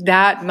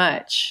that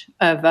much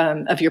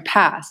of your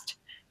past.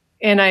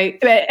 And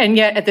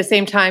yet at the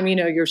same time,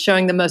 you're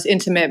showing the most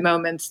intimate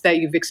moments that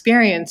you've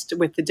experienced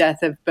with the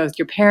death of both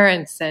your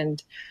parents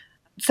and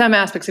some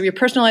aspects of your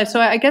personal life.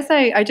 So I guess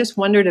I just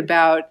wondered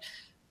about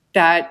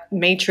that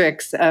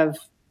matrix of,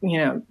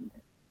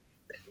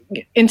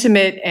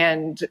 intimate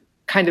and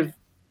kind of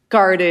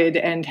guarded,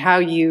 and how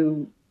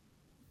you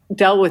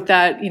dealt with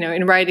that,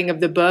 in writing of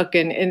the book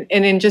and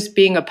in just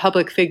being a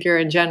public figure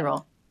in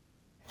general.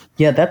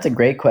 Yeah, that's a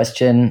great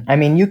question. I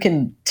mean, you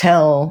can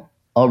tell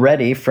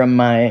already from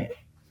my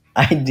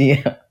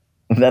idea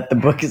that the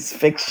book is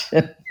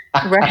fiction.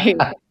 Right.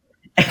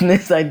 And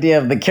this idea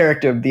of the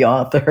character of the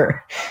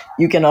author,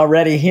 you can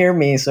already hear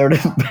me sort of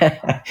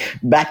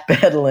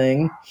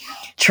backpedaling,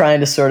 trying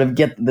to sort of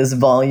get this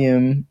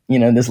volume,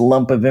 this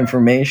lump of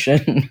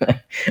information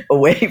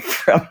away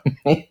from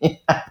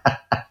me.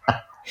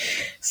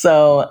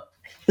 So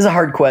is a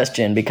hard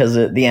question because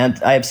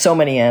I have so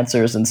many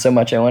answers and so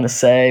much I want to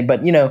say.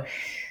 But,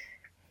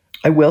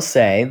 I will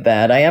say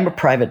that I am a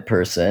private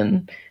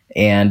person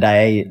and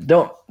I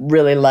don't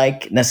really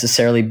like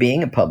necessarily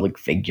being a public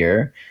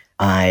figure.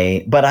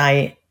 But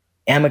I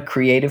am a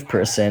creative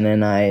person,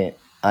 and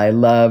I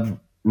love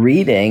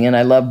reading, and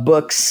I love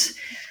books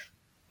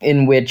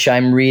in which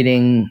I'm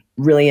reading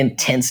really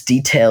intense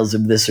details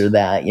of this or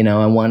that.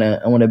 I want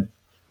to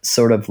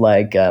sort of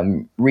like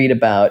read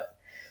about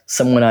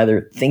someone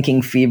either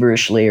thinking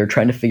feverishly or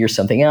trying to figure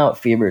something out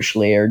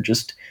feverishly or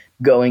just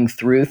going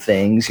through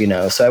things.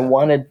 So I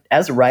wanted,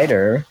 as a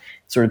writer,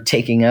 sort of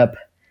taking up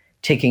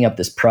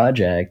this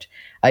project,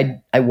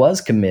 I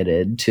was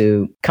committed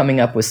to coming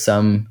up with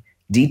some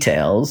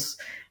details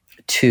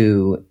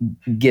to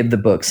give the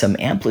book some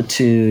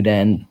amplitude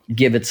and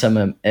give it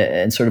some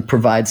and sort of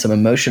provide some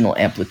emotional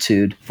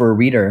amplitude for a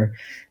reader,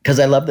 because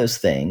I love those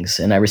things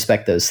and I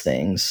respect those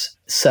things.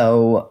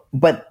 So,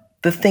 but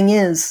the thing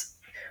is,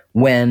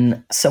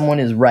 when someone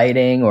is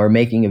writing or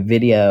making a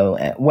video,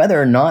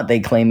 whether or not they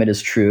claim it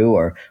is true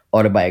or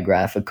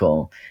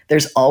autobiographical,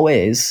 there's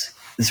always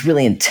this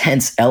really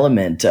intense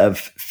element of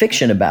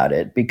fiction about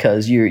it,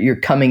 because you're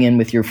coming in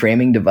with your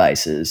framing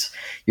devices,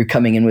 you're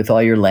coming in with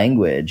all your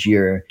language,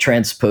 you're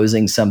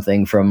transposing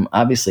something from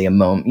obviously a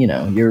moment,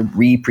 you're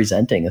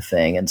representing a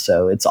thing, and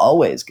so it's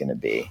always going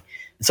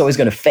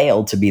to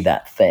fail to be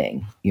that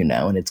thing,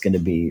 and it's going to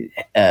be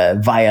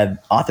via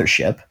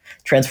authorship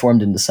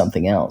transformed into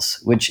something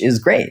else, which is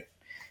great,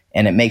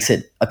 and it makes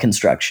it a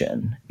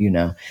construction,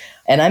 and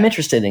I'm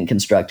interested in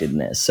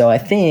constructedness. So I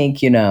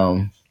think,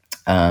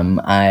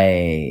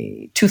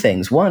 two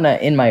things. One,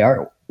 in my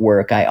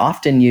artwork, I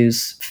often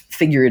use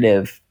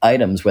figurative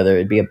items, whether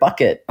it be a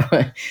bucket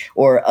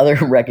or other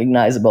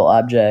recognizable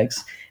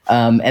objects,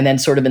 and then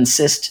sort of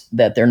insist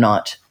that they're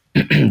not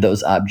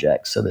those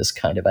objects. So this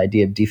kind of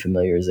idea of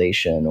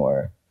defamiliarization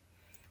or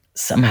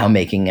somehow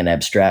making an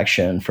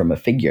abstraction from a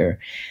figure.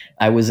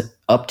 I was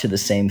up to the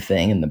same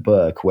thing in the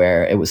book,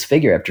 where it was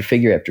figure after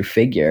figure after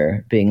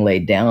figure being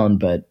laid down.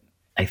 But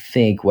I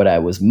think what I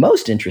was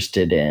most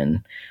interested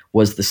in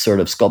was the sort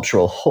of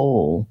sculptural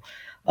whole,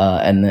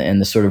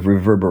 and the sort of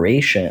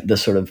reverberation, the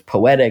sort of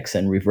poetics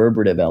and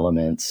reverberative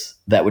elements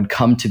that would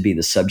come to be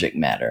the subject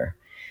matter,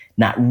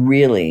 not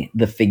really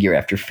the figure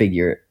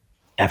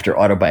after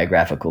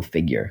autobiographical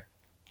figure.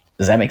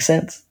 Does that make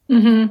sense?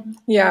 Mm-hmm.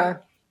 Yeah.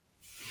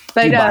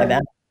 But, do you buy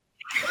that?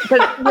 But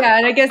yeah,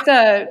 and I guess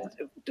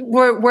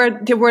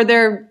were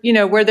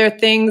there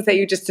things that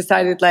you just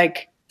decided,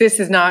 like, this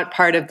is not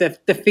part of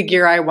the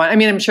figure I want? I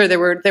mean, I'm sure there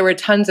were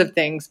tons of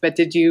things, but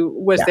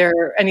was there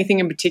anything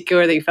in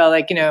particular that you felt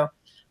like,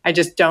 I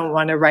just don't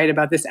want to write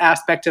about this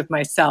aspect of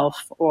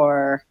myself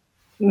or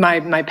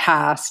my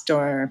past?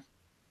 Or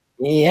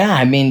yeah,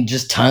 I mean,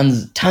 just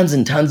tons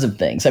and tons of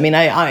things. I mean,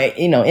 I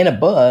in a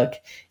book,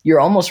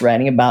 you're almost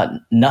writing about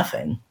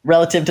nothing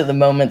relative to the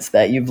moments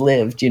that you've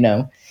lived.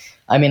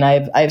 I mean,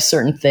 I have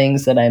certain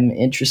things that I'm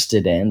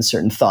interested in,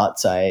 certain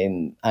thoughts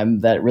I'm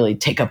that really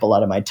take up a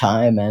lot of my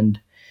time, and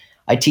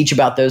I teach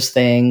about those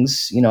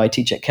things. I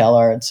teach at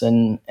CalArts,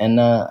 and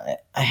I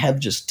have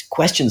just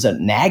questions that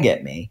nag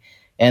at me,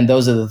 and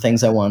those are the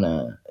things I want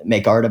to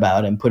make art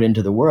about and put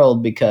into the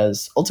world,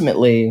 because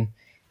ultimately,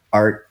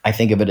 art, I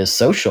think of it as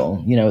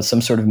social. It's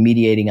some sort of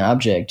mediating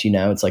object.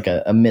 It's like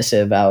a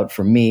missive out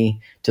from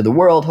me to the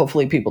world.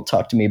 Hopefully, people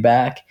talk to me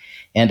back,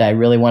 and I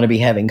really want to be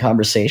having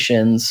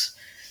conversations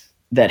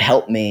that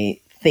help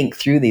me think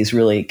through these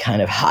really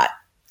kind of hot,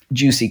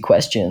 juicy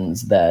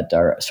questions that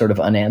are sort of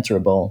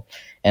unanswerable.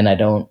 And I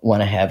don't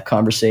want to have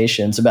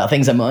conversations about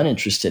things I'm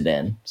uninterested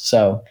in.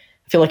 So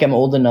I feel like I'm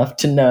old enough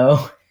to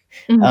know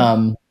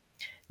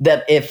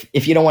that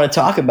if you don't want to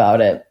talk about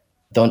it,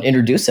 don't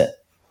introduce it.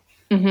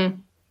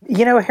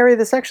 Mm-hmm. Harry,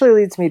 this actually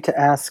leads me to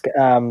ask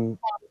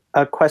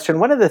a question.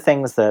 One of the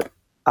things that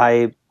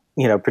I,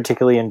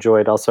 particularly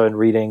enjoyed also in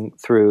reading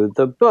through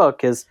the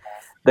book is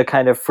the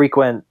kind of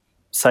frequent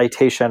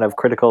citation of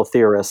critical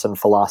theorists and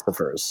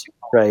philosophers,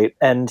 right?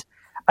 And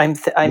I'm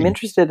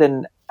interested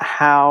in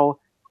how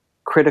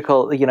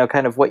critical,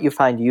 kind of what you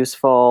find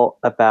useful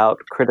about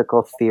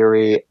critical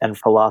theory and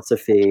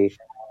philosophy,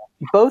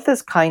 both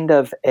as kind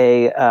of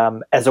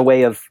as a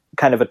way of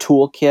kind of a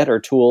toolkit or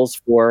tools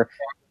for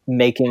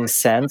making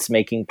sense,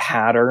 making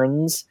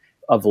patterns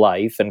of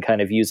life, and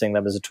kind of using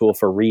them as a tool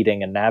for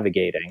reading and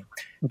navigating,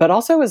 but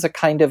also as a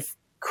kind of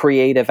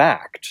creative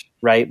act,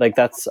 right? Like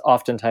that's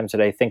oftentimes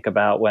what I think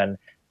about when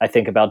I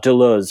think about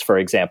Deleuze, for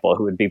example,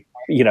 who would be,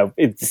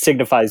 it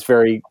signifies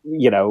very,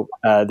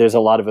 there's a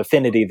lot of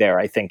affinity there,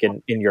 I think,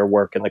 in your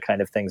work and the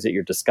kind of things that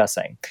you're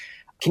discussing.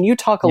 Can you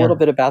talk a little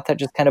bit about that,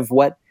 just kind of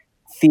what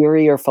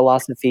theory or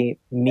philosophy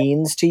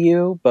means to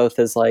you, both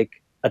as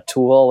like a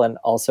tool and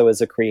also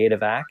as a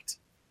creative act?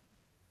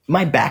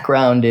 My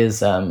background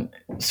is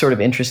sort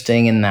of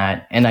interesting in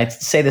that, and I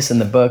say this in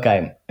the book,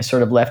 I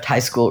sort of left high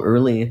school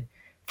early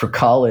for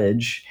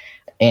college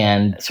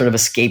and sort of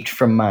escaped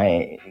from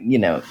my,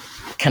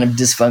 kind of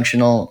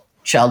dysfunctional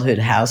childhood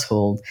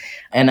household.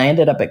 And I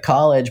ended up at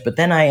college, but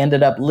then I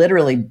ended up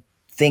literally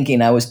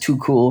thinking I was too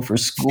cool for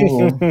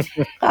school.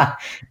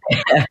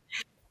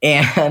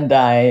 And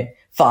I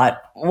thought,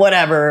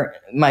 whatever.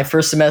 My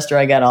first semester,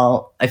 I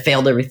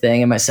failed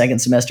everything. And my second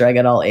semester, I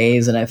got all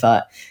A's. And I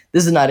thought,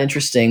 this is not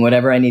interesting.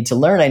 Whatever I need to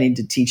learn, I need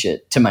to teach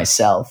it to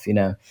myself,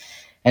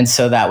 And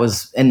so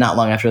and not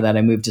long after that,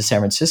 I moved to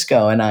San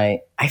Francisco. And I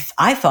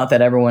thought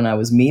that everyone I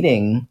was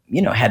meeting,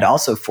 had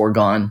also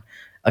foregone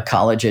a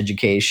college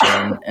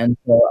education. And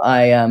so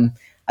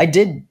I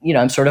did,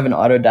 I'm sort of an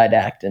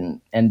autodidact,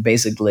 and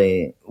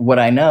basically what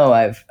I know,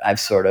 I've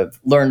sort of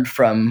learned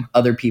from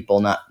other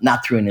people, not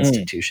through an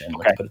institution,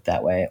 let's put it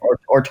that way,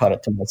 or taught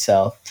it to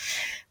myself.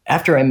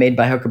 After I made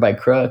By Hook or By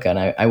Crook and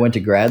I went to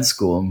grad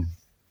school,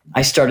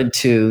 I started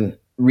to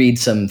read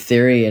some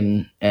theory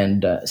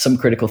and some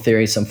critical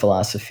theory, some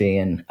philosophy,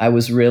 and I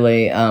was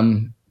really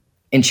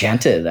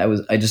enchanted.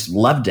 I just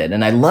loved it,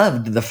 and I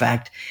loved the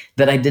fact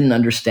that I didn't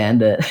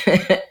understand it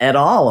at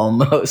all,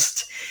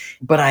 almost.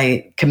 But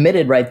I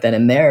committed right then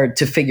and there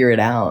to figure it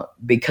out,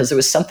 because there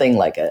was something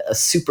like a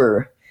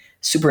super,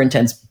 super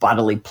intense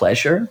bodily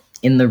pleasure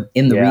in the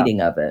reading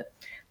of it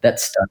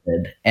that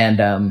started.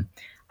 And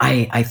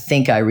I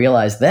think I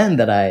realized then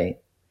that I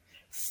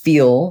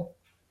feel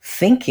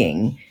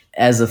thinking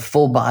as a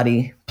full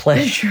body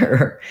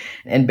pleasure.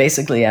 And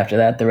basically after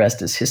that, the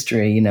rest is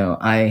history.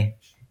 I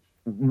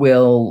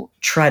will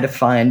try to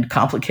find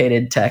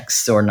complicated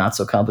texts or not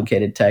so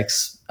complicated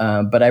texts,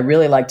 but I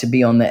really like to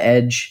be on the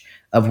edge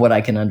of what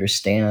I can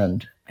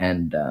understand.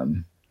 And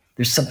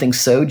there's something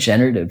so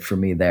generative for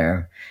me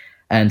there.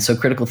 And so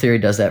critical theory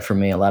does that for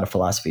me. A lot of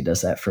philosophy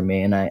does that for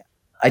me. And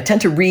I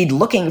tend to read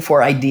looking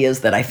for ideas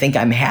that I think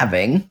I'm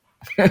having,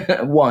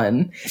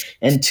 one.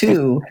 And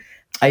two,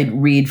 I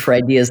read for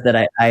ideas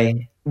that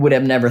I would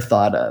have never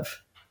thought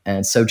of.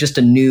 And so just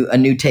a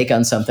new take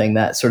on something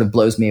that sort of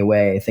blows me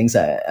away, things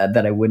that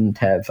I wouldn't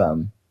have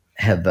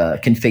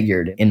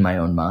configured in my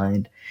own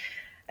mind.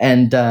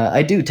 And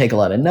I do take a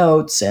lot of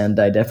notes, and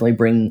I definitely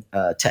bring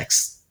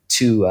texts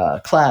to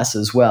class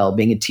as well.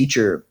 Being a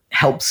teacher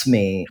helps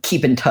me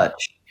keep in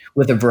touch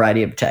with a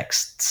variety of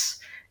texts.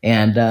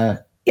 And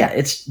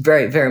it's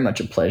very, very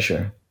much a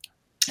pleasure.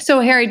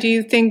 So, Harry, do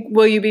you think,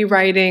 will you be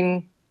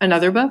writing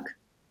another book?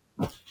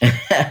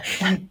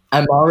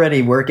 I'm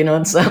already working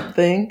on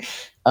something.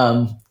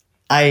 I'm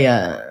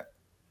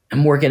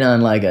working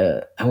on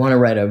I want to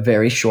write a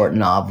very short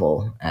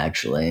novel,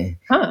 actually.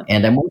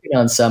 And I'm working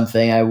on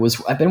something.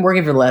 I've been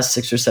working for the last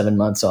 6 or 7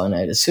 months on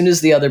it. As soon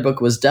as the other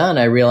book was done,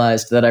 I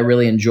realized that I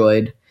really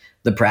enjoyed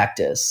the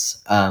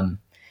practice.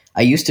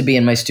 I used to be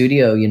in my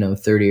studio,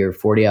 30 or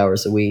 40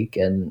 hours a week.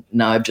 And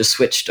now I've just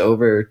switched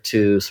over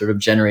to sort of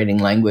generating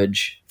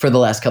language. For the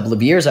last couple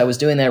of years, I was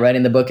doing that,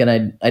 writing the book, and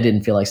I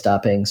didn't feel like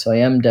stopping. So I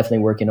am definitely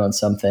working on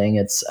something.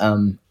 It's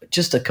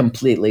just a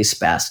completely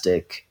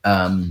spastic,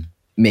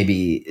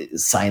 maybe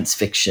science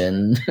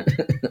fiction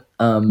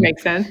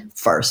Makes sense.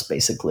 farce,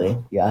 basically.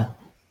 Yeah.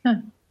 Huh.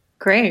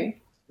 Great.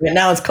 And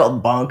now it's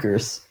called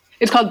Bonkers.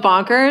 It's called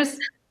Bonkers?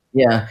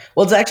 Yeah.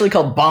 Well, it's actually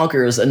called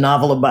Bonkers, a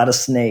novel about a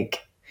snake.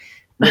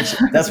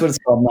 That's what it's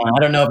called now. I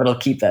don't know if it'll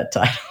keep that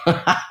title.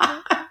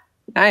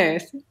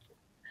 Nice.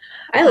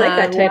 I like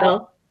that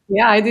title.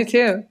 Yeah, I do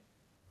too.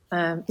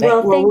 Thank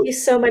you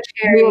so much,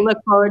 Harry. We will look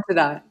forward to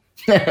that.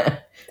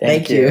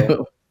 Thank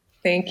you.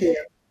 Thank you.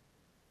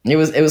 It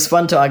was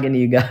fun talking to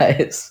you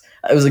guys.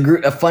 It was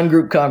a fun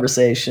group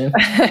conversation.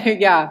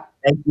 Yeah.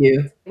 Thank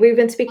you. We've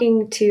been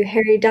speaking to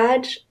Harry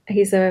Dodge.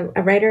 He's a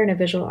writer and a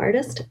visual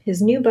artist.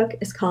 His new book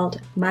is called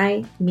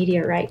My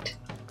Meteoric.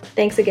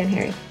 Thanks again,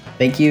 Harry.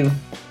 Thank you.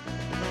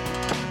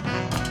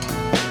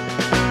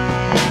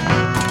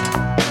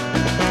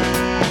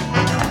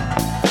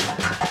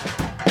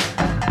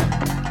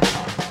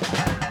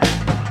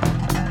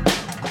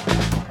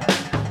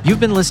 You've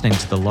been listening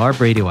to the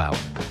LARB Radio Hour.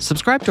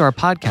 Subscribe to our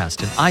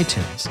podcast in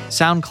iTunes,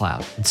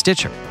 SoundCloud, and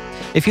Stitcher.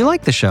 If you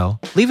like the show,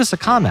 leave us a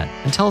comment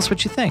and tell us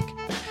what you think.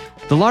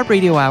 The LARB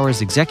Radio Hour's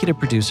executive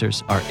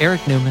producers are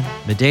Eric Newman,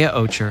 Medea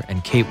Ocher,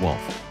 and Kate Wolf.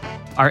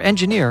 Our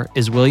engineer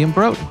is William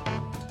Broughton.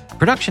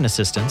 Production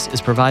assistance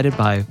is provided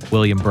by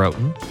William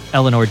Broughton,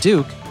 Eleanor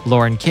Duke,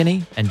 Lauren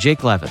Kinney, and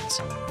Jake Levins.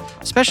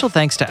 Special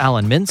thanks to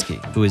Alan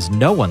Minsky, who is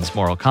no one's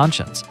moral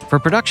conscience, for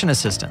production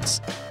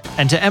assistance,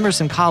 and to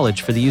Emerson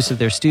College for the use of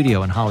their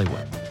studio in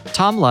Hollywood.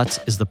 Tom Lutz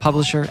is the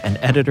publisher and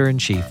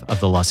editor-in-chief of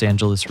the Los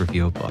Angeles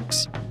Review of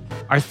Books.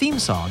 Our theme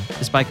song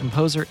is by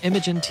composer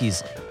Imogen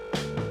Teasley.